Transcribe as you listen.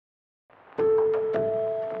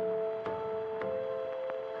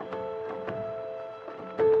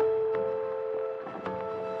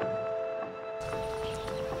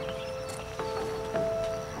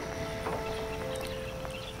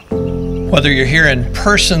Whether you're here in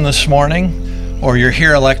person this morning or you're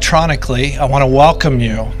here electronically, I want to welcome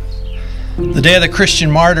you. The Day of the Christian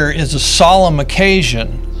Martyr is a solemn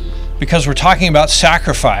occasion because we're talking about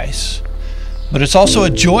sacrifice, but it's also a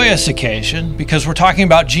joyous occasion because we're talking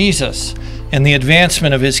about Jesus and the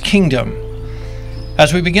advancement of his kingdom.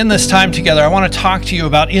 As we begin this time together, I want to talk to you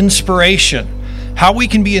about inspiration, how we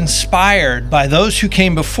can be inspired by those who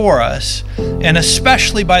came before us, and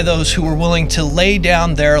especially by those who were willing to lay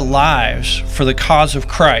down their lives for the cause of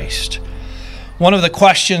Christ. One of the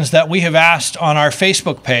questions that we have asked on our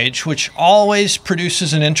Facebook page, which always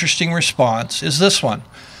produces an interesting response, is this one.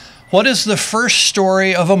 What is the first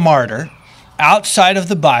story of a martyr outside of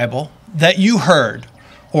the Bible that you heard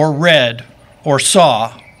or read or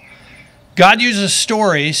saw? God uses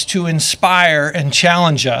stories to inspire and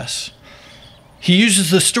challenge us. He uses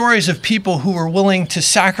the stories of people who were willing to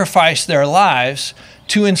sacrifice their lives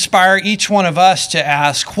to inspire each one of us to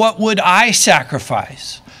ask, what would I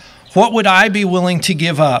sacrifice? What would I be willing to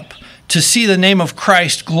give up to see the name of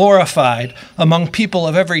Christ glorified among people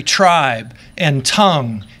of every tribe and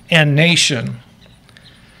tongue and nation?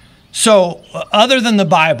 So, other than the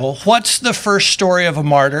Bible, what's the first story of a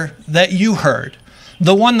martyr that you heard?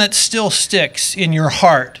 The one that still sticks in your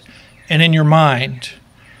heart and in your mind?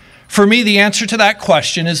 For me, the answer to that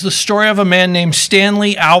question is the story of a man named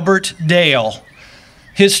Stanley Albert Dale.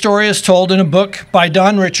 His story is told in a book by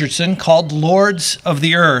Don Richardson called Lords of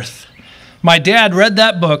the Earth. My dad read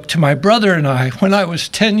that book to my brother and I when I was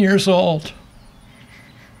 10 years old.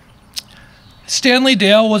 Stanley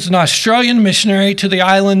Dale was an Australian missionary to the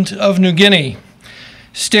island of New Guinea.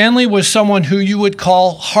 Stanley was someone who you would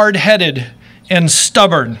call hard-headed and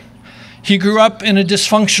stubborn. He grew up in a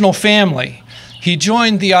dysfunctional family. He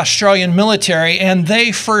joined the Australian military, and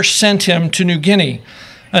they first sent him to New Guinea,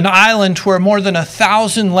 an island where more than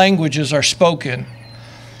 1,000 languages are spoken.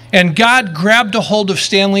 And God grabbed a hold of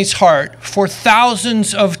Stanley's heart for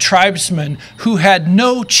thousands of tribesmen who had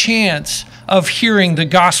no chance of hearing the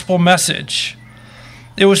gospel message.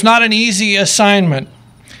 It was not an easy assignment.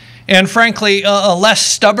 And frankly, a less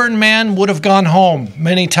stubborn man would have gone home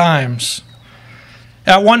many times.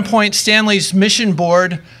 At one point, Stanley's mission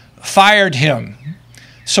board fired him.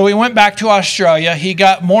 So he went back to Australia. He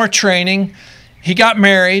got more training. He got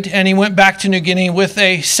married, and he went back to New Guinea with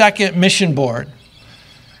a second mission board.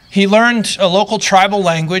 He learned a local tribal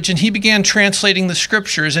language, and he began translating the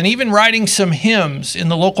scriptures and even writing some hymns in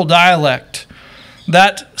the local dialect.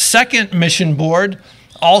 That second mission board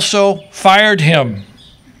also fired him.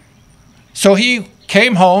 So he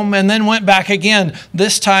came home and then went back again,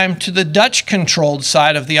 this time to the Dutch-controlled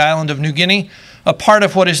side of the island of New Guinea, a part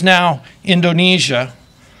of what is now Indonesia.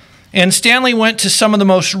 And Stanley went to some of the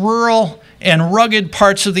most rural and rugged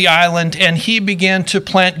parts of the island, and he began to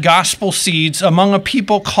plant gospel seeds among a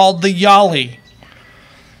people called the Yali.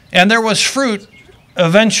 And there was fruit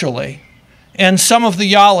eventually, and some of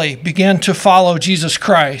the Yali began to follow Jesus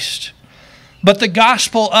Christ. But the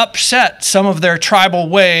gospel upset some of their tribal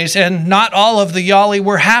ways, and not all of the Yali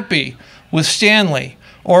were happy with Stanley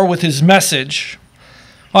or with his message.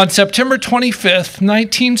 On September 25th,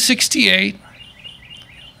 1968,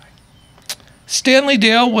 Stanley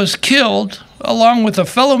Dale was killed along with a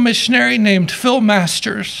fellow missionary named Phil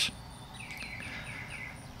Masters.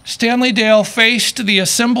 Stanley Dale faced the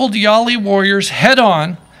assembled Yali warriors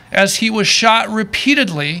head-on as he was shot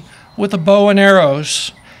repeatedly with a bow and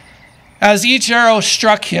arrows. As each arrow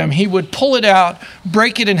struck him, he would pull it out,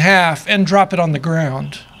 break it in half, and drop it on the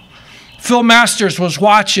ground. Phil Masters was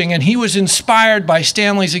watching, and he was inspired by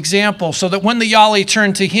Stanley's example, so that when the Yali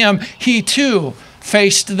turned to him, he too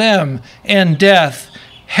faced them and death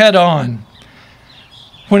head on.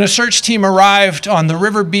 When a search team arrived on the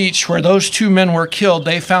river beach where those two men were killed,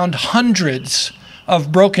 they found hundreds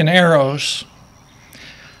of broken arrows.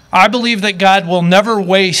 I believe that God will never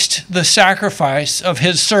waste the sacrifice of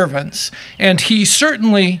his servants, and he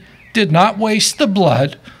certainly did not waste the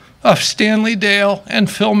blood of Stanley Dale and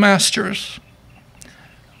Phil Masters.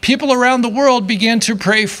 People around the world began to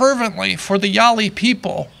pray fervently for the Yali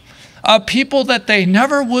people, a people that they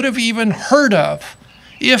never would have even heard of,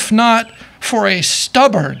 if not for a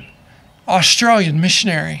stubborn Australian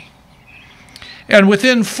missionary. And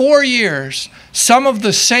within 4 years, some of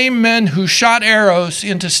the same men who shot arrows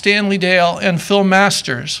into Stanley Dale and Phil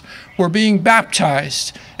Masters were being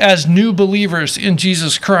baptized as new believers in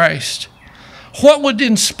Jesus Christ. What would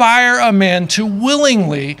inspire a man to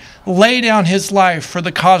willingly lay down his life for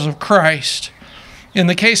the cause of Christ? In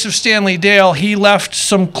the case of Stanley Dale, he left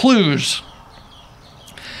some clues.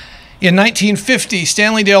 In 1950,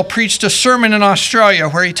 Stanley Dale preached a sermon in Australia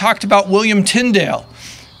where he talked about William Tyndale,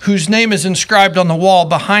 whose name is inscribed on the wall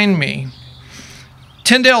behind me.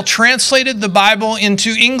 Tyndale translated the Bible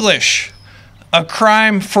into English, a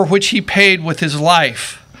crime for which he paid with his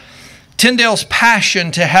life. Tyndale's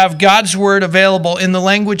passion to have God's word available in the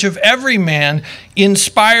language of every man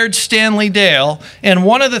inspired Stanley Dale, and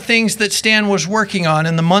one of the things that Stan was working on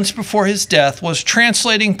in the months before his death was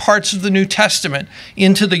translating parts of the New Testament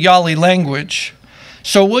into the Yali language.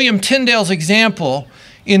 So William Tyndale's example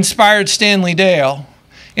inspired Stanley Dale,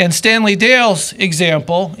 and Stanley Dale's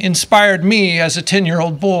example inspired me as a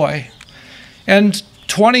 10-year-old boy. And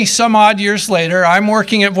 20 some odd years later, I'm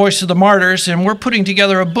working at Voice of the Martyrs, and we're putting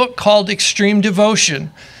together a book called Extreme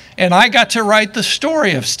Devotion. And I got to write the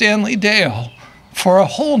story of Stanley Dale for a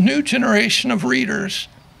whole new generation of readers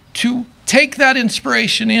to take that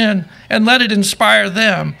inspiration in and let it inspire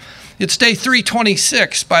them. It's day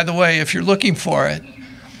 326, by the way, if you're looking for it.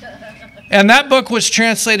 And that book was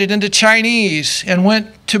translated into Chinese and went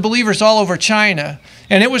to believers all over China.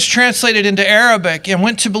 And it was translated into Arabic and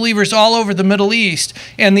went to believers all over the Middle East.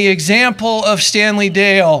 And the example of Stanley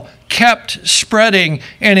Dale kept spreading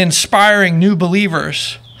and inspiring new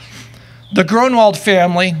believers. The Groenewald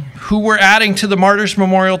family, who we're adding to the Martyrs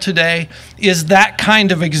Memorial today, is that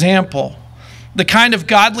kind of example. The kind of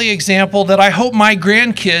godly example that I hope my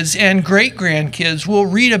grandkids and great-grandkids will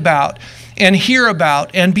read about and hear about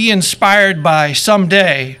and be inspired by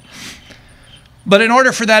someday. But in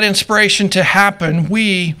order for that inspiration to happen,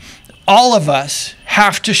 we, all of us,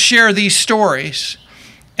 have to share these stories.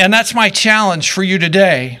 And that's my challenge for you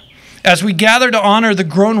today. As we gather to honor the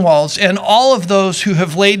Groenewalds and all of those who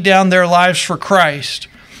have laid down their lives for Christ,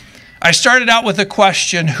 I started out with a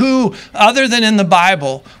question: who, other than in the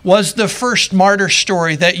Bible, was the first martyr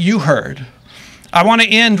story that you heard? I want to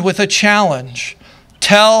end with a challenge.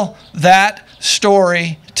 Tell that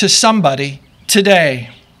story to somebody today.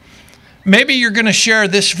 Maybe you're going to share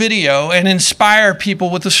this video and inspire people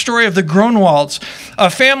with the story of the Groenewalds, a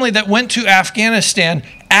family that went to Afghanistan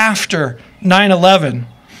after 9/11.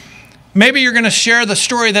 Maybe you're going to share the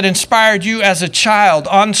story that inspired you as a child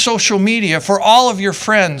on social media for all of your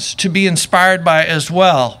friends to be inspired by as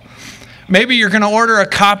well. Maybe you're going to order a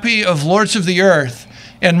copy of Lords of the Earth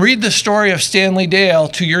and read the story of Stanley Dale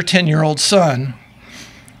to your 10-year-old son.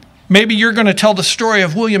 Maybe you're going to tell the story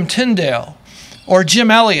of William Tyndale or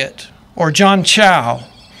Jim Elliot or John Chow.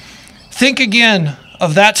 Think again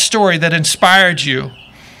of that story that inspired you.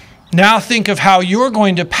 Now think of how you're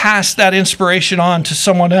going to pass that inspiration on to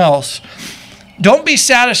someone else. Don't be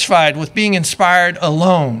satisfied with being inspired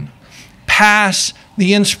alone. Pass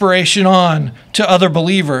the inspiration on to other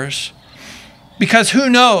believers. Because who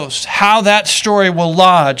knows how that story will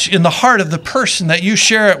lodge in the heart of the person that you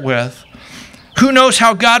share it with. Who knows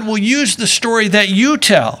how God will use the story that you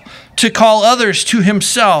tell to call others to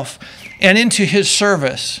himself and into his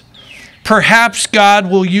service. Perhaps God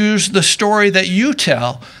will use the story that you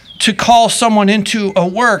tell to call someone into a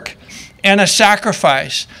work and a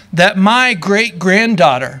sacrifice that my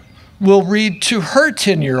great-granddaughter will read to her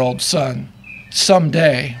 10-year-old son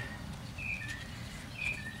someday.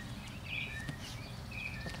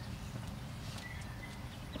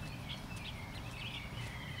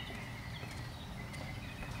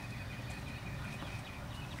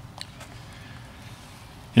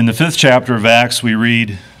 In the 5th chapter of Acts, we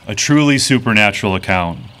read a truly supernatural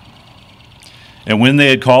account. And when they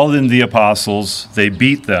had called in the apostles, they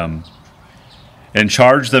beat them and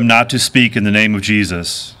charged them not to speak in the name of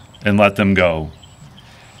Jesus, and let them go.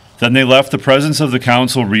 Then they left the presence of the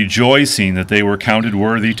council, rejoicing that they were counted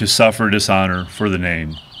worthy to suffer dishonor for the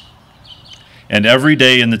name. And every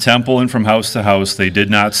day in the temple and from house to house, they did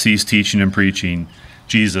not cease teaching and preaching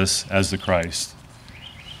Jesus as the Christ.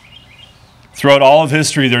 Throughout all of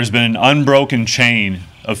history, there's been an unbroken chain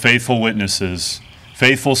of faithful witnesses,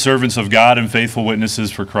 faithful servants of God and faithful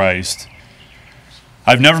witnesses for Christ.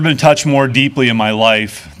 I've never been touched more deeply in my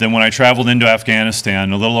life than when I traveled into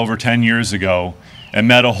Afghanistan a little over 10 years ago and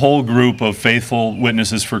met a whole group of faithful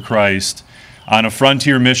witnesses for Christ on a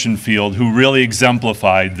frontier mission field who really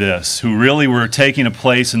exemplified this, who really were taking a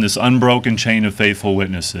place in this unbroken chain of faithful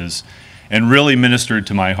witnesses and really ministered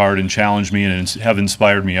to my heart and challenged me and have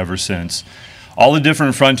inspired me ever since. All the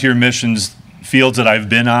different frontier missions fields that I've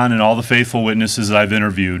been on and all the faithful witnesses that I've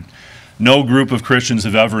interviewed, no group of Christians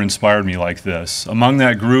have ever inspired me like this. Among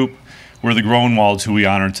that group were the Groenewalds, who we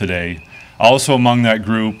honor today. Also among that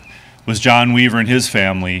group was John Weaver and his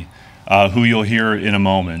family, who you'll hear in a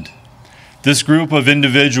moment. This group of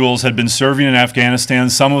individuals had been serving in Afghanistan,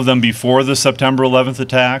 some of them before the September 11th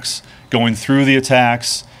attacks, going through the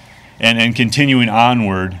attacks, and continuing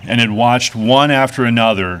onward, and had watched one after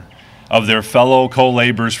another of their fellow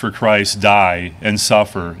co-laborers for Christ die and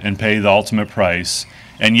suffer and pay the ultimate price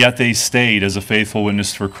and yet they stayed as a faithful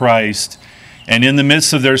witness for Christ. And in the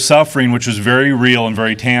midst of their suffering, which was very real and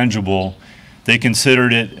very tangible, they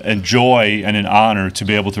considered it a joy and an honor to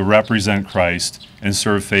be able to represent Christ and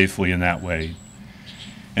serve faithfully in that way.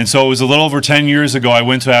 And so it was a little over 10 years ago I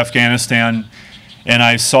went to Afghanistan, and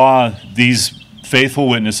I saw these faithful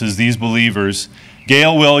witnesses, these believers.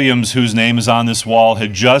 Gail Williams, whose name is on this wall,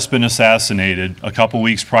 had just been assassinated a couple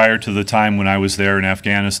weeks prior to the time when I was there in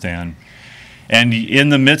Afghanistan. And in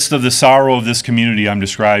the midst of the sorrow of this community I'm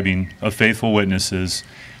describing, of faithful witnesses,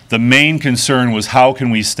 the main concern was how can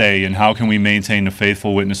we stay and how can we maintain a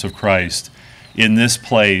faithful witness of Christ in this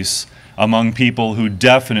place among people who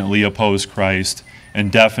definitely oppose Christ and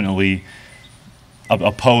definitely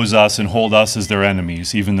oppose us and hold us as their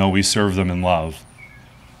enemies, even though we serve them in love.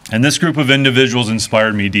 And this group of individuals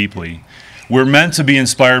inspired me deeply. We're meant to be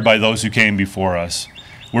inspired by those who came before us.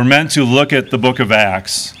 We're meant to look at the book of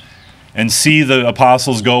Acts and see the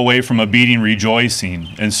apostles go away from a beating rejoicing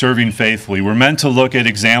and serving faithfully. We're meant to look at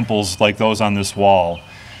examples like those on this wall,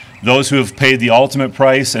 those who have paid the ultimate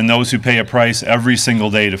price and those who pay a price every single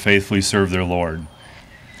day to faithfully serve their Lord.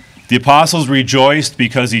 The apostles rejoiced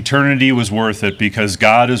because eternity was worth it, because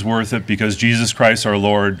God is worth it, because Jesus Christ our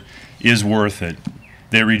Lord is worth it.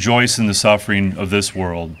 They rejoice in the suffering of this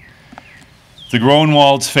world. The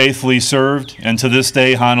Groenewalds faithfully served, and to this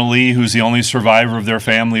day, Hannelie, who's the only survivor of their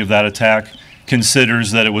family of that attack,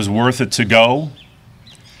 considers that it was worth it to go.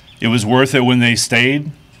 It was worth it when they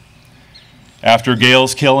stayed. After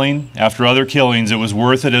Gail's killing, after other killings, it was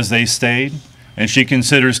worth it as they stayed, and she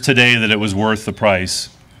considers today that it was worth the price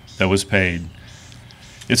that was paid.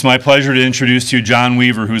 It's my pleasure to introduce to you John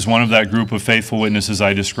Weaver, who's one of that group of faithful witnesses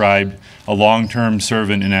I described, a long-term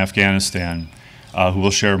servant in Afghanistan, who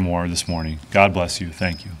will share more this morning. God bless you.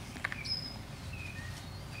 Thank you.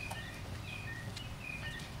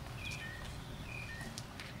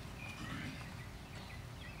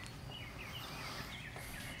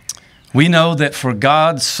 We know that for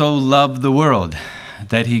God so loved the world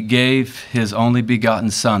that he gave his only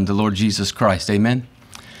begotten Son, the Lord Jesus Christ. Amen?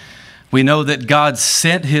 We know that God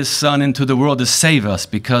sent his Son into the world to save us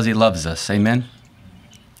because he loves us. Amen?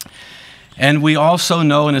 And we also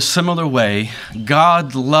know in a similar way,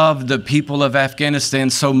 God loved the people of Afghanistan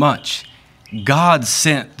so much. God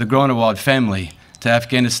sent the Groenewald family to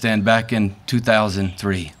Afghanistan back in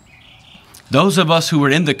 2003. Those of us who were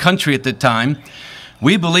in the country at the time,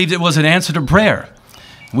 we believed it was an answer to prayer.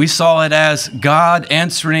 We saw it as God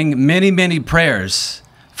answering many, many prayers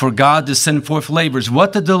for God to send forth laborers.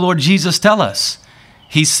 What did the Lord Jesus tell us?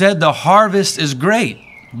 He said the harvest is great,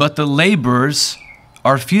 but the laborers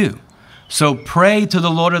are few. So pray to the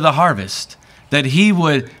Lord of the harvest that he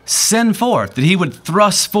would send forth, that he would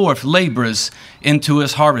thrust forth laborers into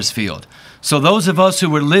his harvest field. So those of us who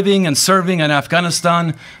were living and serving in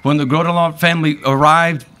Afghanistan, when the Groenewald family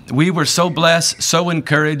arrived, we were so blessed, so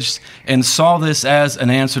encouraged, and saw this as an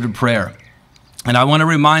answer to prayer. And I want to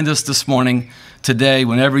remind us this morning, today,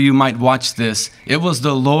 whenever you might watch this, it was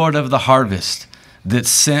the Lord of the harvest that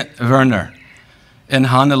sent Werner and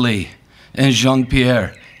Hannelie and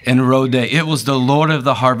Jean-Pierre and Rodé. It was the Lord of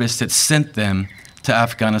the harvest that sent them to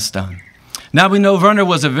Afghanistan. Now we know Werner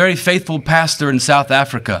was a very faithful pastor in South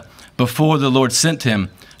Africa before the Lord sent him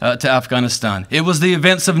to Afghanistan. It was the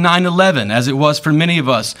events of 9/11, as it was for many of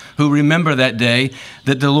us who remember that day,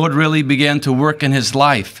 that the Lord really began to work in his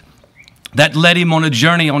life. That led him on a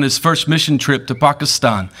journey on his first mission trip to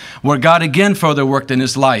Pakistan, where God again further worked in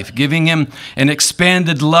his life, giving him an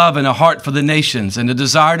expanded love and a heart for the nations and a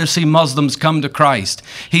desire to see Muslims come to Christ.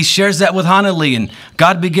 He shares that with Hannelie, and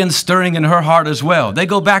God begins stirring in her heart as well. They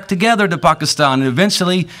go back together to Pakistan and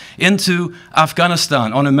eventually into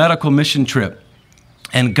Afghanistan on a medical mission trip.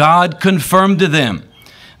 And God confirmed to them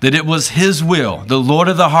that it was his will. The Lord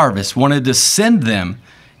of the harvest wanted to send them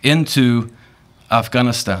into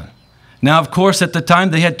Afghanistan. Now, of course, at the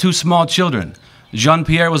time, they had two small children.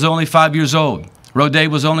 Jean-Pierre was only 5 years old. Rodé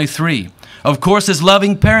was only 3. Of course, as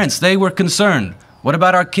loving parents, they were concerned. What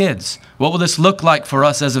about our kids? What will this look like for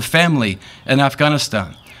us as a family in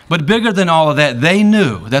Afghanistan? But bigger than all of that, they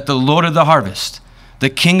knew that the Lord of the harvest, the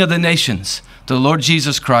King of the nations, the Lord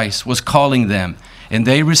Jesus Christ, was calling them. And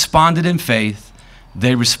they responded in faith.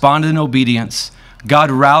 They responded in obedience.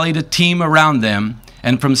 God rallied a team around them.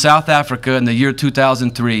 And from South Africa in the year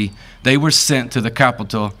 2003, they were sent to the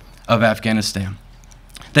capital of Afghanistan.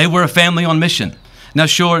 They were a family on mission. Now,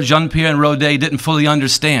 sure, Jean-Pierre and Rodé didn't fully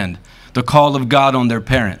understand the call of God on their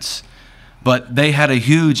parents, but they had a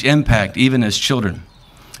huge impact even as children.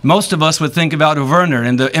 Most of us would think about Werner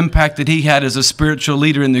and the impact that he had as a spiritual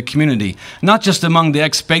leader in the community, not just among the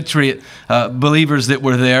expatriate believers that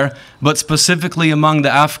were there, but specifically among the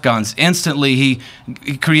Afghans. Instantly, he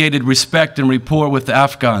created respect and rapport with the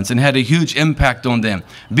Afghans and had a huge impact on them.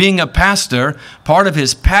 Being a pastor, part of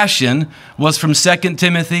his passion was from 2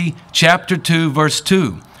 Timothy chapter 2, verse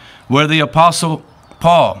 2, where the Apostle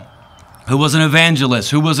Paul, who was an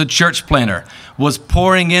evangelist, who was a church planter, was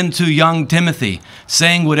pouring into young Timothy,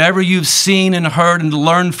 saying, whatever you've seen and heard and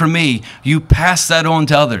learned from me, you pass that on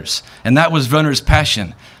to others. And that was Werner's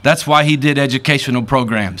passion. That's why he did educational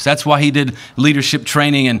programs. That's why he did leadership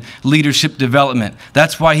training and leadership development.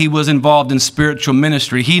 That's why he was involved in spiritual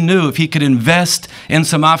ministry. He knew if he could invest in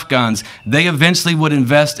some Afghans, they eventually would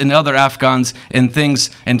invest in other Afghans, and things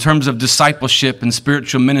in terms of discipleship and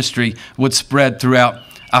spiritual ministry would spread throughout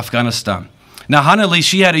Afghanistan. Now, Hannelie,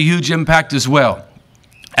 she had a huge impact as well.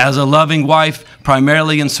 As a loving wife,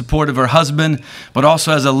 primarily in support of her husband, but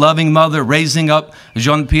also as a loving mother, raising up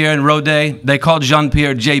Jean-Pierre and Rodé. They called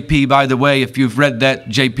Jean-Pierre JP, by the way. If you've read that,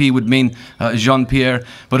 JP would mean Jean-Pierre.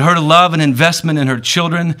 But her love and investment in her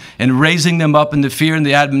children and raising them up in the fear and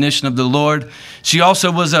the admonition of the Lord. She also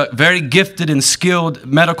was a very gifted and skilled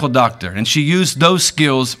medical doctor, and she used those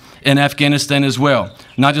skills in Afghanistan as well,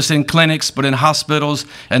 not just in clinics, but in hospitals,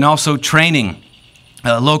 and also training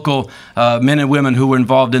local men and women who were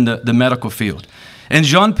involved in the medical field. And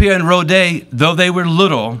Jean-Pierre and Rodé, though they were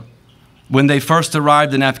little when they first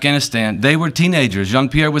arrived in Afghanistan, they were teenagers.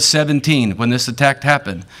 Jean-Pierre was 17 when this attack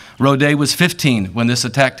happened. Rodé was 15 when this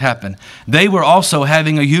attack happened. They were also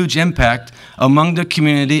having a huge impact among the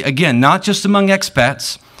community, again, not just among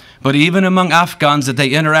expats, but even among Afghans that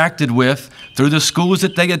they interacted with through the schools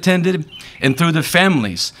that they attended and through the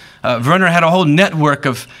families. Werner had a whole network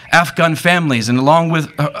of Afghan families, and along with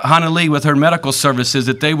Hannelie with her medical services,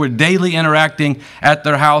 that they were daily interacting at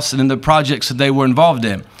their house and in the projects that they were involved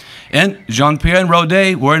in. And Jean-Pierre and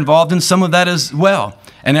Rodé were involved in some of that as well.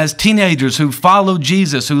 And as teenagers who followed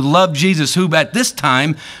Jesus, who loved Jesus, who at this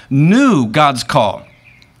time knew God's call.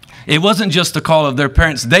 It wasn't just the call of their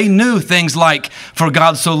parents. They knew things like, for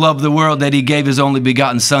God so loved the world that he gave his only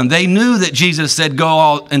begotten son. They knew that Jesus said,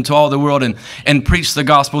 go into all the world and preach the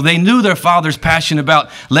gospel. They knew their father's passion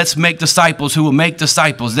about, let's make disciples who will make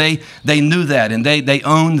disciples. They knew that, and they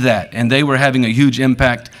owned that, and they were having a huge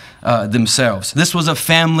impact themselves. This was a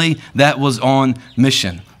family that was on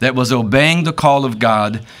mission, that was obeying the call of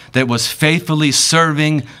God, that was faithfully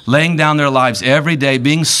serving, laying down their lives every day,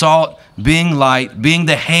 being salt, being light, being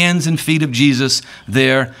the hands and feet of Jesus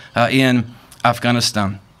there in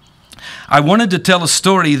Afghanistan. I wanted to tell a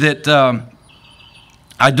story that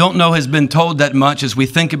I don't know has been told that much as we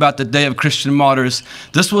think about the Day of Christian Martyrs.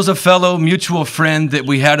 This was a fellow mutual friend that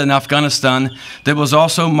we had in Afghanistan that was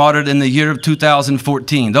also martyred in the year of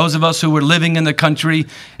 2014. Those of us who were living in the country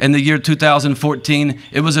in the year 2014,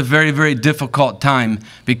 it was a very, very difficult time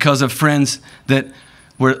because of friends that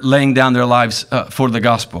were laying down their lives for the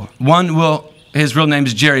gospel. His real name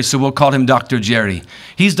is Jerry, so we'll call him Dr. Jerry.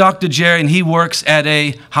 He's Dr. Jerry, and he works at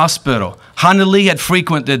a hospital. Hannelie had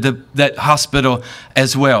frequented that hospital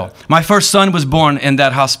as well. My first son was born in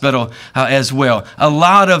that hospital as well. A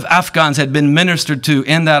lot of Afghans had been ministered to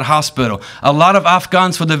in that hospital. A lot of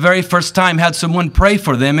Afghans for the very first time had someone pray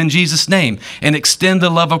for them in Jesus' name and extend the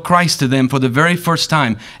love of Christ to them for the very first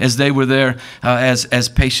time as they were there as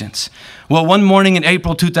patients. Well, one morning in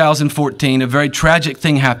April 2014, a very tragic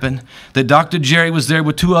thing happened. That Dr. Jerry was there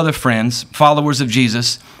with two other friends, followers of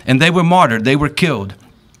Jesus, and they were martyred. They were killed.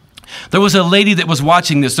 There was a lady that was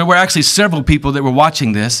watching this. There were actually several people that were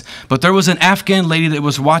watching this, but there was an Afghan lady that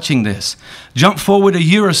was watching this. Jump forward a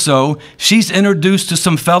year or so, she's introduced to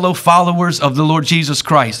some fellow followers of the Lord Jesus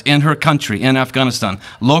Christ in her country, in Afghanistan,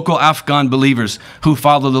 local Afghan believers who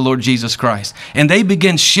follow the Lord Jesus Christ. And they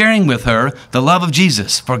begin sharing with her the love of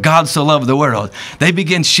Jesus, for God so loved the world. They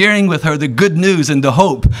begin sharing with her the good news and the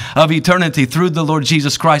hope of eternity through the Lord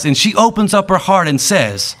Jesus Christ. And she opens up her heart and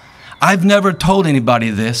says, I've never told anybody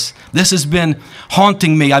this. This has been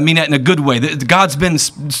haunting me. I mean that in a good way. God's been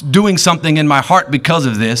doing something in my heart because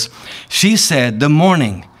of this. She said the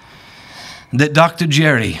morning that Dr.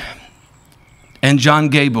 Jerry and John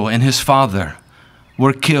Gable and his father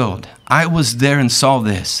were killed, I was there and saw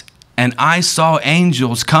this. And I saw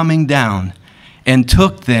angels coming down and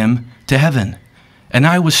took them to heaven. And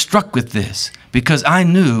I was struck with this because I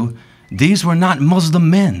knew these were not Muslim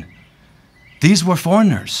men. These were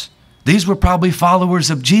foreigners. These were probably followers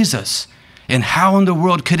of Jesus. And how in the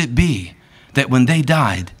world could it be that when they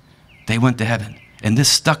died, they went to heaven? And this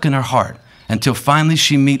stuck in her heart until finally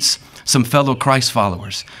she meets some fellow Christ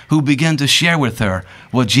followers who began to share with her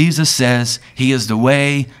what Jesus says he is the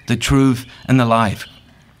way, the truth, and the life.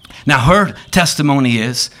 Now, her testimony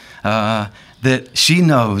is that she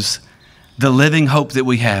knows the living hope that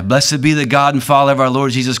we have. Blessed be the God and Father of our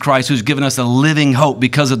Lord Jesus Christ, who's given us a living hope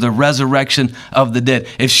because of the resurrection of the dead.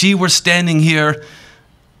 If she were standing here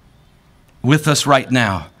with us right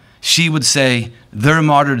now, she would say their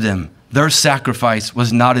martyrdom, their sacrifice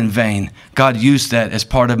was not in vain. God used that as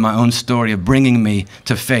part of my own story of bringing me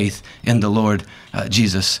to faith in the Lord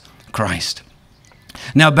Jesus Christ.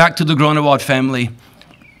 Now back to the Groenewald family.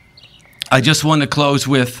 I just want to close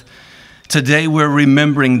with, today we're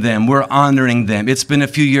remembering them, we're honoring them. It's been a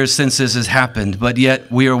few years since this has happened, but yet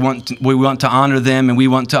we want to honor them, and we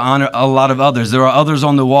want to honor a lot of others. There are others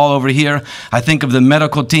on the wall over here. I think of the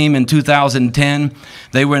medical team in 2010.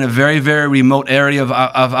 They were in a very, very remote area of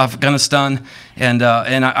Afghanistan, and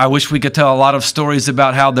I wish we could tell a lot of stories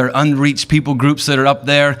about how there are unreached people groups that are up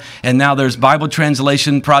there, and now there's Bible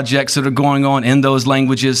translation projects that are going on in those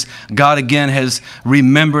languages. God again has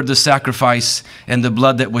remembered the sacrifice and the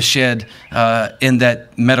blood that was shed in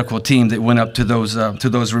that medical team that went up to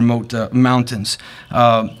those remote mountains.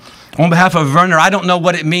 On behalf of Werner, I don't know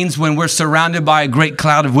what it means when we're surrounded by a great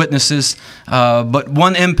cloud of witnesses, but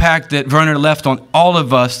one impact that Werner left on all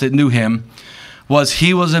of us that knew him was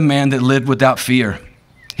he was a man that lived without fear.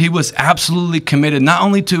 He was absolutely committed not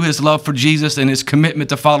only to his love for Jesus and his commitment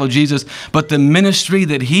to follow Jesus, but the ministry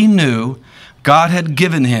that he knew God had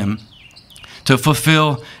given him to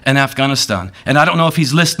fulfill in Afghanistan. And I don't know if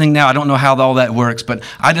he's listening now. I don't know how all that works, but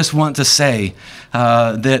I just want to say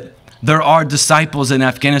that there are disciples in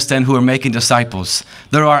Afghanistan who are making disciples.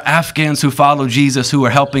 There are Afghans who follow Jesus, who are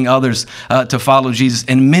helping others to follow Jesus.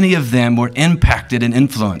 And many of them were impacted and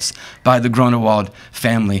influenced by the Groenewald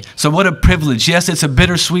family. So what a privilege. Yes, it's a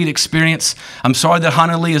bittersweet experience. I'm sorry that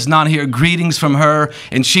Hannelie is not here. Greetings from her.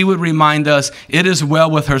 And she would remind us, it is well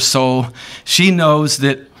with her soul. She knows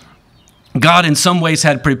that God in some ways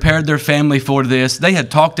had prepared their family for this. They had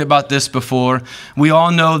talked about this before. We all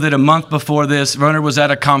know that a month before this, Werner was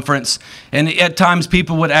at a conference, and at times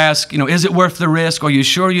people would ask, is it worth the risk? Are you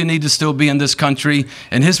sure you need to still be in this country?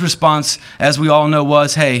 And his response, as we all know,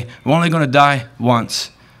 was, hey, we're only going to die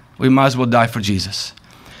once. We might as well die for Jesus.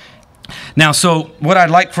 Now, so what I'd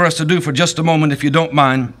like for us to do for just a moment, if you don't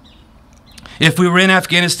mind, if we were in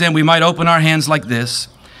Afghanistan, we might open our hands like this.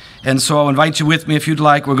 And so I'll invite you with me if you'd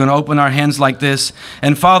like. We're going to open our hands like this.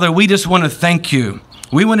 And Father, we just want to thank you.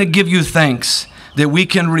 We want to give you thanks that we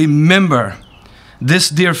can remember this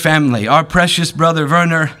dear family, our precious brother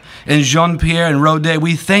Werner and Jean-Pierre and Rodé.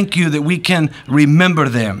 We thank you that we can remember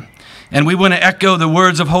them. And we want to echo the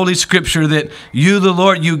words of Holy Scripture that you, the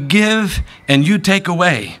Lord, you give and you take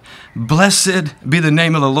away. Blessed be the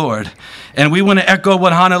name of the Lord. And we want to echo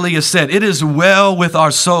what Hannelie has said. It is well with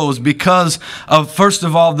our souls because of, first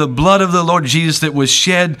of all, the blood of the Lord Jesus that was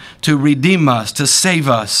shed to redeem us, to save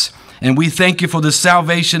us. And we thank you for the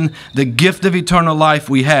salvation, the gift of eternal life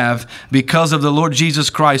we have because of the Lord Jesus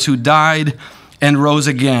Christ who died and rose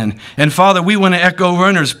again. And Father, we want to echo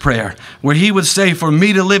Werner's prayer where he would say, for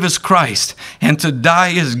me to live is Christ and to die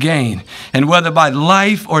is gain. And whether by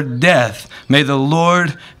life or death, may the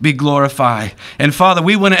Lord be glorified. And Father,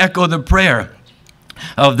 we want to echo the prayer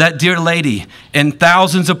of that dear lady and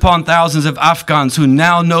thousands upon thousands of Afghans who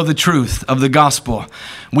now know the truth of the gospel.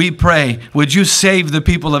 We pray, would you save the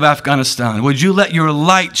people of Afghanistan? Would you let your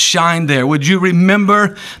light shine there? Would you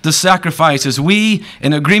remember the sacrifices? We,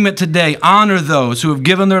 in agreement today, honor those who have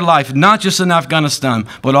given their life, not just in Afghanistan,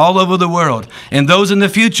 but all over the world. And those in the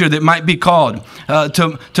future that might be called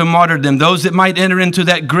to martyrdom, those that might enter into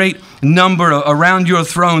that great number around your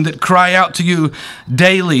throne that cry out to you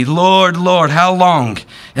daily, Lord, Lord, how long?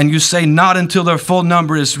 And you say, not until their full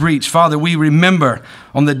number is reached. Father, we remember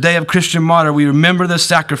on the day of Christian Martyr, we remember the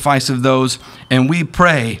sacrifice of those, and we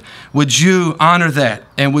pray, would you honor that,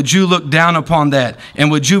 and would you look down upon that,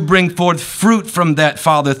 and would you bring forth fruit from that,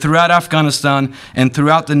 Father, throughout Afghanistan and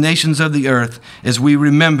throughout the nations of the earth as we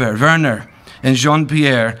remember Werner and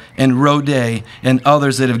Jean-Pierre and Rodé and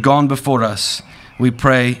others that have gone before us. We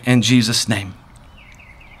pray in Jesus' name.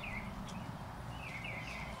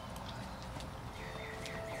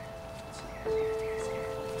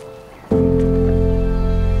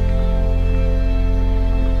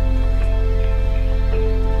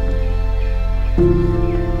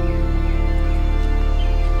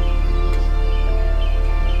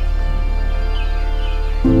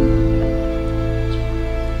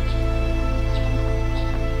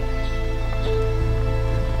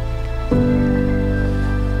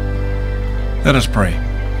 Let us pray.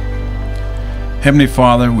 Heavenly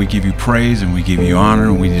Father, we give you praise and we give you honor,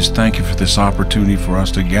 and we just thank you for this opportunity for us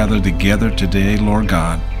to gather together today, Lord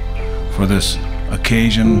God, for this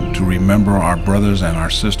occasion to remember our brothers and our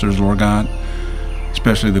sisters, Lord God,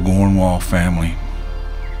 especially the Groenewald family.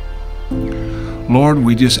 Lord,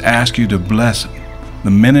 we just ask you to bless the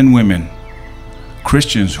men and women,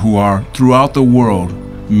 Christians who are throughout the world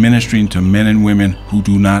ministering to men and women who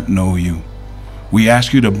do not know you. We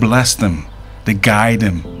ask you to bless them, to guide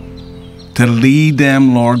them, to lead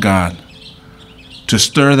them, Lord God, to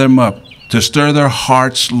stir them up, to stir their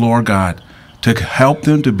hearts, Lord God, to help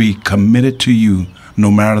them to be committed to you no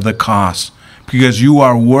matter the cost, because you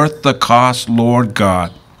are worth the cost, Lord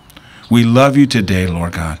God. We love you today,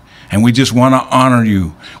 Lord God, and we just want to honor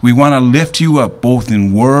you. We want to lift you up both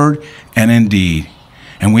in word and in deed.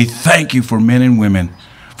 And we thank you for men and women,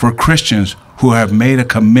 for Christians who have made a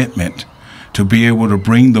commitment to be able to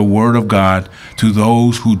bring the word of God to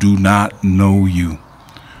those who do not know you.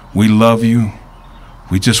 We love you.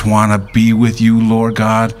 We just want to be with you, Lord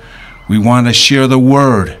God. We want to share the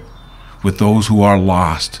word with those who are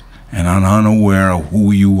lost and are unaware of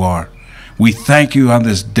who you are. We thank you on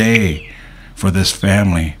this day for this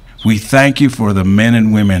family. We thank you for the men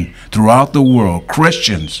and women throughout the world,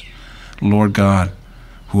 Christians, Lord God,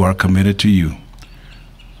 who are committed to you.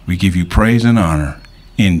 We give you praise and honor.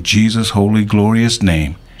 In Jesus' holy, glorious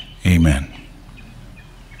name, amen.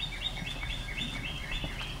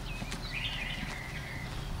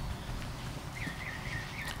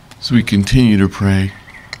 So we continue to pray.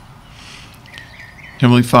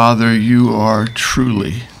 Heavenly Father, you are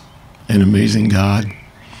truly an amazing God.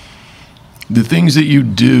 The things that you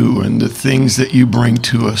do and the things that you bring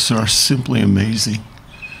to us are simply amazing.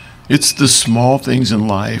 It's the small things in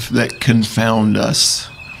life that confound us.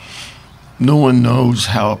 No one knows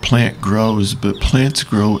how a plant grows, but plants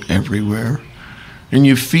grow everywhere. And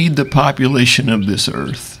you feed the population of this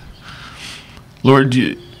earth. Lord,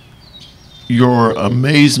 your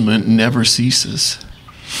amazement never ceases.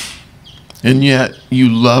 And yet you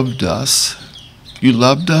loved us. You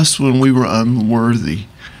loved us when we were unworthy.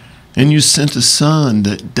 And you sent a son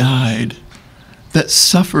that died, that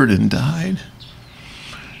suffered and died.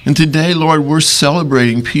 And today, Lord, we're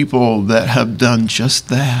celebrating people that have done just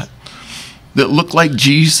that look like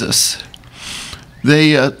Jesus.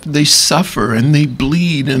 They suffer and they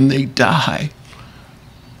bleed and they die.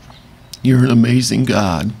 You're an amazing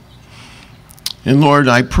God. And Lord,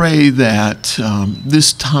 I pray that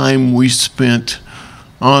this time we spent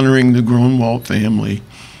honoring the Groenewald family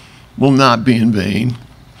will not be in vain,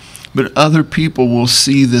 but other people will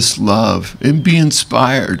see this love and be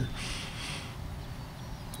inspired.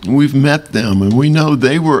 We've met them, and we know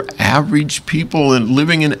they were average people and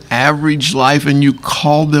living an average life, and you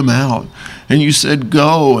called them out, and you said,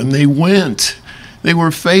 go, and they went. They were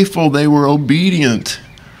faithful, they were obedient,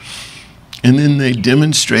 and then they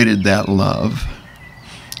demonstrated that love.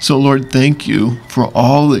 So, Lord, thank you for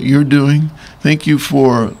all that you're doing. Thank you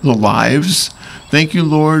for the lives. Thank you,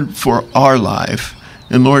 Lord, for our life.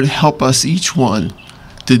 And, Lord, help us each one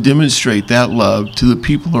to demonstrate that love to the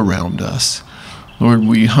people around us. Lord,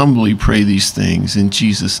 we humbly pray these things in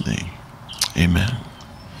Jesus' name. Amen.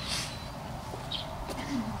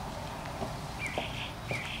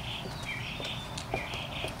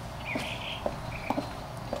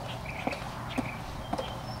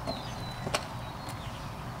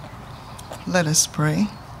 Let us pray.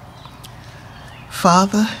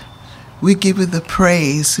 Father, we give you the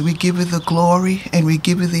praise, we give you the glory, and we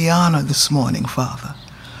give you the honor this morning, Father.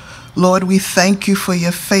 Lord, we thank you for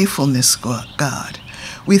your faithfulness, God.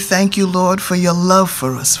 We thank you, Lord, for your love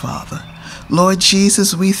for us, Father. Lord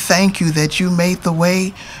Jesus, we thank you that you made the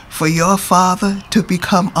way for your Father to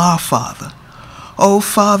become our Father. Oh,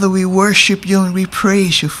 Father, we worship you and we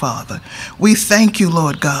praise you, Father. We thank you,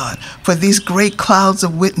 Lord God, for these great clouds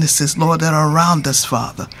of witnesses, Lord, that are around us,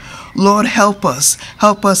 Father. Lord, help us,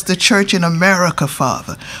 the church in America,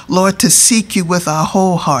 Father. Lord, to seek you with our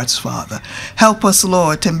whole hearts, Father. Help us,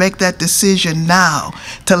 Lord, to make that decision now,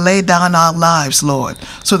 to lay down our lives, Lord,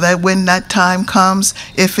 so that when that time comes,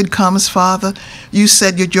 if it comes, Father, you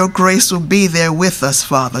said that your grace will be there with us,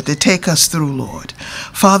 Father, to take us through, Lord.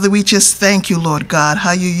 Father, we just thank you, Lord God,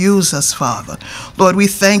 how you use us, Father. Lord, we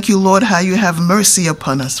thank you, Lord, how you have mercy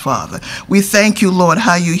upon us, Father. We thank you, Lord,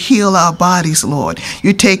 how you heal our bodies, Lord.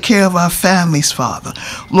 You take care care of our families, Father.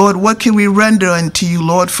 Lord, what can we render unto you,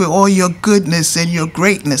 Lord, for all your goodness and your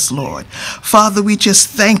greatness, Lord? Father, we just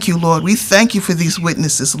thank you, Lord. We thank you for these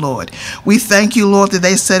witnesses, Lord. We thank you, Lord, that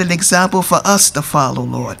they set an example for us to follow,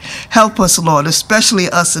 Lord. Help us, Lord, especially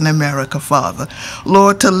us in America, Father.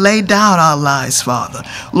 Lord, to lay down our lives, Father.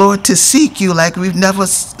 Lord, to seek you like we've never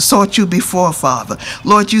sought you before, Father.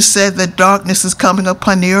 Lord, you said that darkness is coming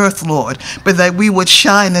upon the earth, Lord, but that we would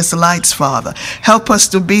shine as lights, Father. Help us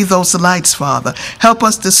to be those lights, Father. Help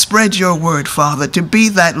us to spread your word, Father, to be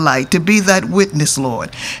that light, to be that witness,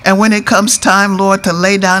 Lord. And when it comes time, Lord, to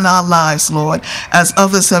lay down our lives, Lord, as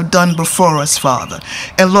others have done before us, Father.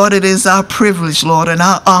 And Lord, it is our privilege, Lord, and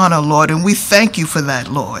our honor, Lord, and we thank you for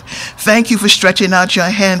that, Lord. Thank you for stretching out your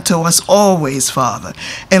hand to us always, Father.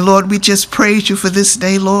 And Lord, we just praise you for this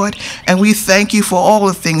day, Lord, and we thank you for all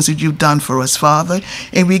the things that you've done for us, Father,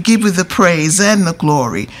 and we give you the praise and the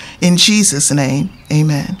glory. In Jesus' name,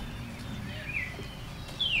 amen.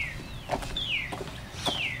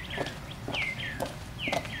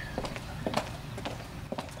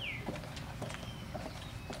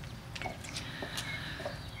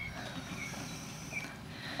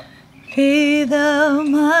 Be thou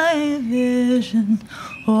my vision,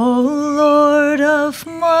 O Lord of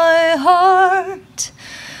my heart.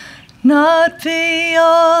 Not be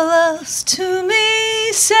all else to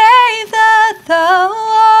me, save that thou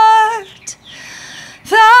art.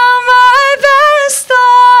 Thou my best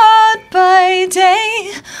thought by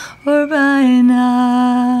day or by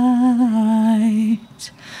night.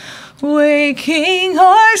 Waking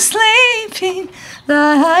or sleeping,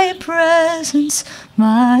 thy presence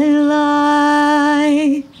my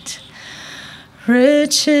light.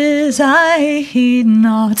 Riches I heed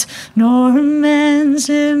not, nor men's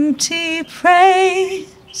empty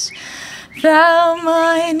praise. Thou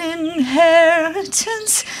mine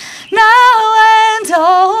inheritance, now and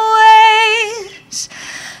always.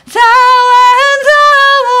 Thou and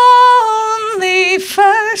thou only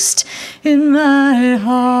first in my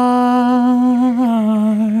heart.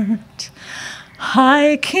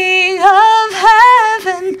 High King of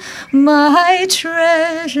heaven, my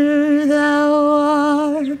treasure thou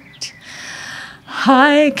art.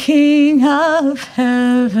 High King of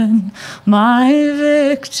heaven, my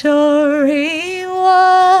victory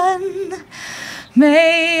won.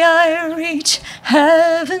 May I reach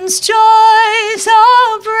heaven's joys,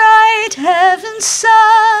 oh bright heaven's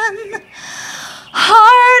sun.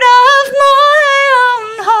 Heart of my own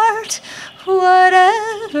heart,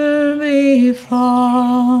 whatever befall,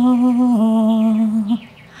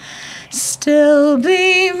 still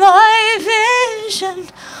be my vision,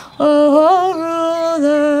 O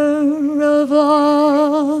ruler of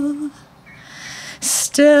all.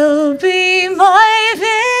 Still be my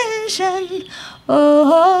vision,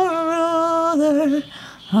 O ruler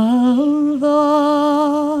of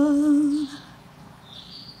all.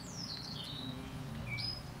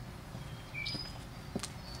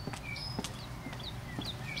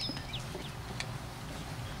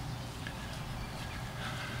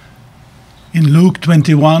 In Luke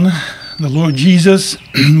 21, the Lord Jesus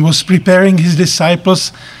was preparing his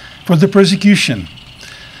disciples for the persecution.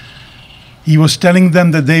 He was telling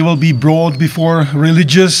them that they will be brought before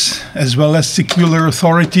religious as well as secular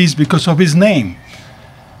authorities because of his name.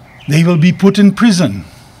 They will be put in prison.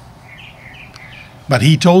 But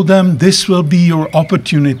he told them, this will be your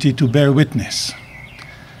opportunity to bear witness.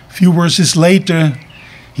 A few verses later,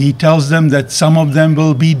 he tells them that some of them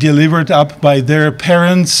will be delivered up by their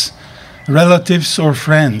parents, relatives, or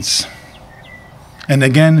friends. And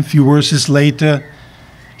again, a few verses later,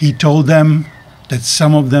 he told them that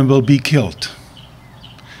some of them will be killed.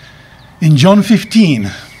 In John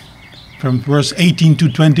 15, from verse 18 to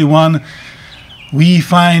 21, we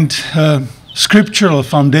find a scriptural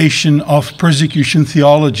foundation of persecution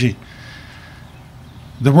theology.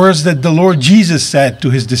 The words that the Lord Jesus said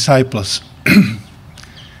to his disciples.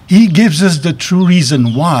 He gives us the true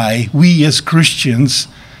reason why we as Christians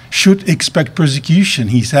should expect persecution.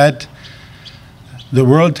 He said, the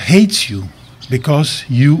world hates you because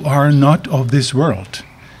you are not of this world.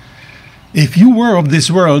 If you were of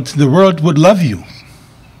this world, the world would love you.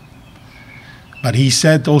 But he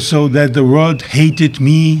said also that the world hated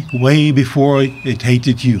me way before it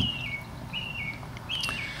hated you.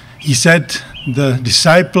 He said, the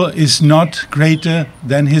disciple is not greater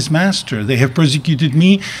than his master. They have persecuted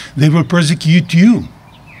me, they will persecute you.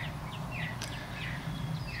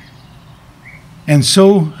 And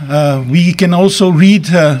so we can also read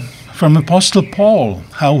from Apostle Paul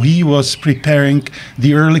how he was preparing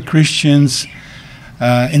the early Christians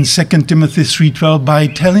in 2 Timothy 3:12 by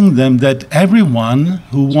telling them that everyone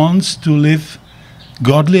who wants to live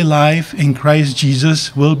godly life in Christ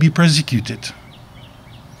Jesus will be persecuted.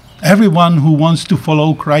 Everyone who wants to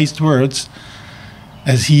follow Christ's words,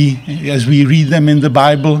 as we read them in the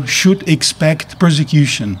Bible, should expect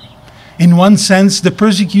persecution. In one sense, the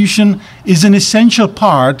persecution is an essential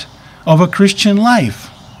part of a Christian life.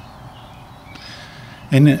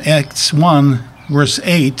 In Acts 1, verse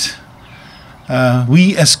 8,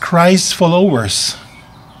 we as Christ's followers,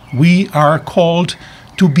 we are called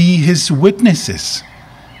to be his witnesses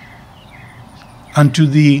unto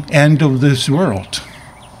the end of this world.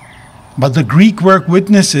 But the Greek word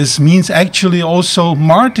witnesses means actually also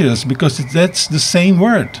martyrs, because that's the same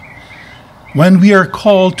word. When we are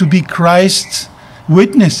called to be Christ's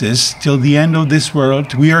witnesses till the end of this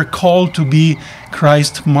world, we are called to be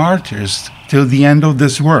Christ's martyrs till the end of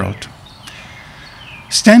this world.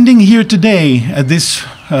 Standing here today at this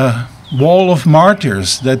wall of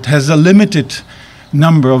martyrs that has a limited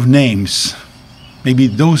number of names, maybe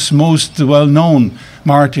those most well-known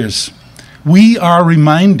martyrs, we are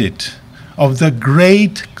reminded of the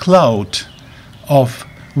great cloud of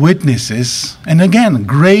witnesses, and again,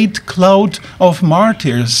 great cloud of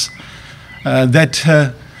martyrs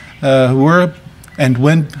that were and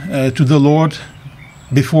went to the Lord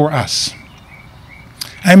before us.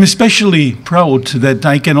 I'm especially proud that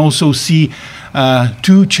I can also see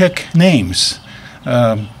two Czech names,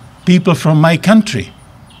 people from my country.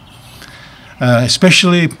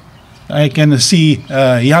 Especially I can see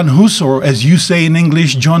Jan Hus, or as you say in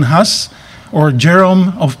English, John Huss, or Jerome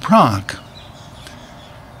of Prague.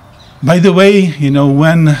 By the way, you know,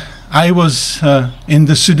 when I was in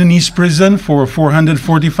the Sudanese prison for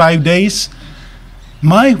 445 days,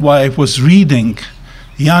 my wife was reading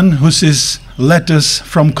Jan Hus's letters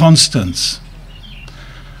from Constance,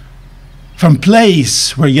 from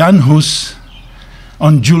place where Jan Hus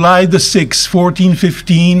on July the 6th,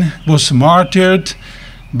 1415, was martyred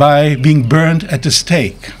by being burned at the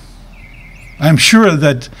stake. I'm sure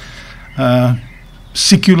that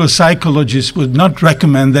secular psychologists would not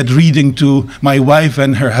recommend that reading to my wife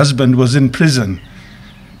when her husband was in prison.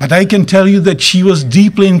 But I can tell you that she was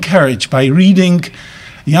deeply encouraged by reading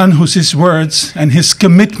Jan Hus's words and his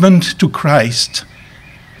commitment to Christ.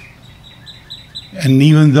 And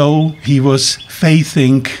even though he was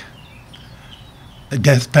facing a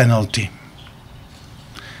death penalty,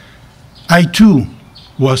 I too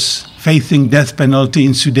was facing death penalty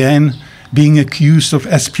in Sudan, being accused of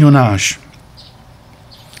espionage.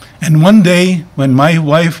 And one day, when my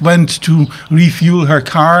wife went to refuel her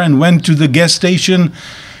car and went to the gas station,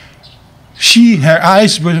 her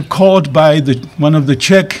eyes were caught by one of the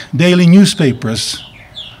Czech daily newspapers.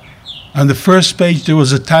 On the first page there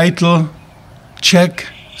was a title, "Czech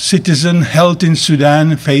citizen held in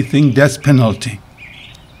Sudan facing death penalty."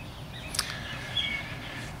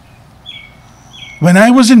 When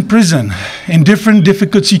I was in prison, in different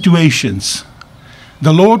difficult situations,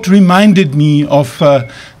 the Lord reminded me of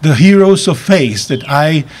the heroes of faith that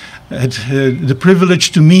I had the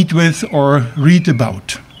privilege to meet with or read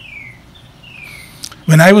about.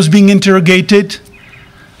 When I was being interrogated,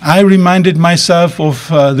 I reminded myself of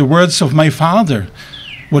the words of my father,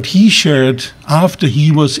 what he shared after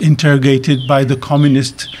he was interrogated by the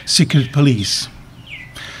communist secret police.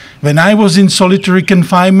 When I was in solitary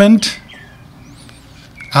confinement,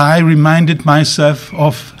 I reminded myself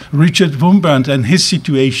of Richard Wurmbrand and his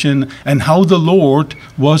situation and how the Lord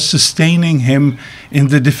was sustaining him in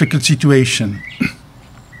the difficult situation.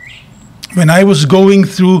 When I was going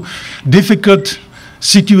through difficult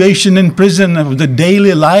situation in prison, of the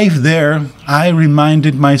daily life there, I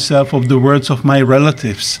reminded myself of the words of my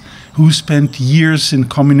relatives who spent years in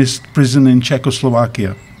communist prison in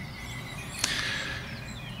Czechoslovakia.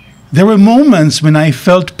 There were moments when I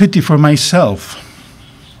felt pity for myself.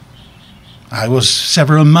 I was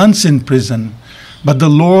several months in prison, but the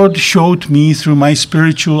Lord showed me through my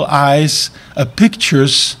spiritual eyes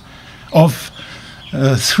pictures of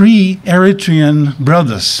 3 Eritrean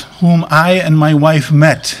brothers whom I and my wife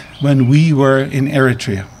met when we were in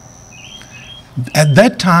Eritrea. At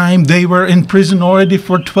that time, they were in prison already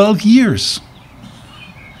for 12 years.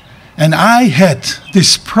 And I had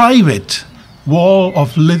this private wall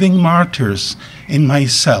of living martyrs in my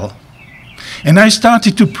cell. And I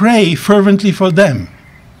started to pray fervently for them.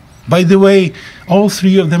 By the way, all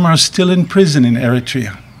 3 of them are still in prison in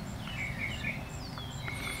Eritrea.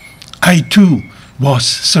 I too was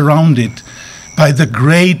surrounded by the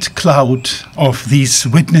great cloud of these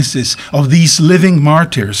witnesses, of these living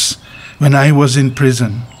martyrs, when I was in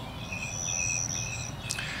prison.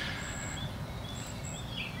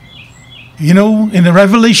 You know, in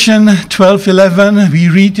Revelation 12:11, we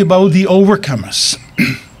read about the overcomers.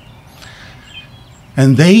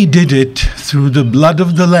 And they did it through the blood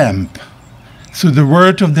of the Lamb, through the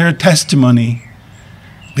word of their testimony,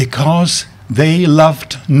 because they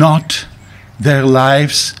loved not their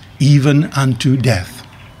lives even unto death.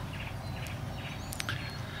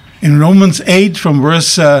 In Romans 8, from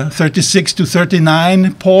verse 36 to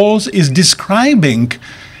 39, Paul is describing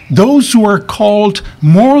those who are called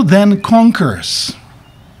more than conquerors.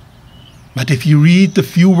 But if you read the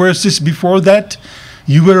few verses before that,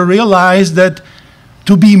 you will realize that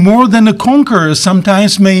to be more than a conqueror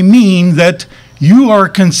sometimes may mean that you are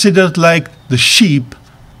considered like the sheep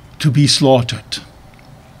to be slaughtered.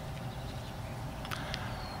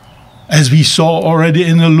 As we saw already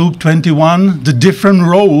in Luke 21, the different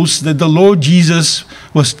roles that the Lord Jesus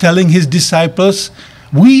was telling his disciples,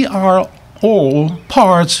 we are all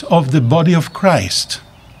parts of the body of Christ,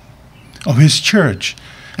 of his church,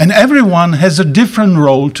 and everyone has a different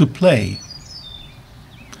role to play.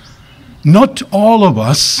 Not all of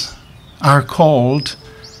us are called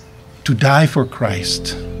to die for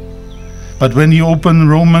Christ. But when you open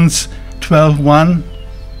Romans 12:1,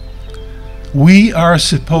 we are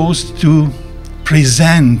supposed to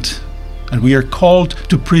present, and we are called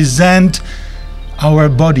to present our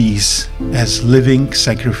bodies as living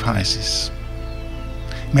sacrifices.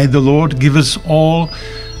 May the Lord give us all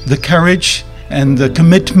the courage and the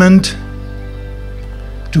commitment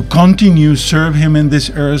to continue serve him in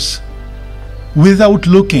this earth without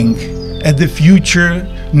looking at the future,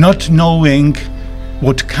 not knowing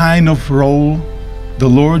what kind of role the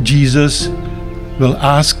Lord Jesus will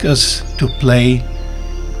ask us to play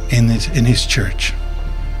in his church.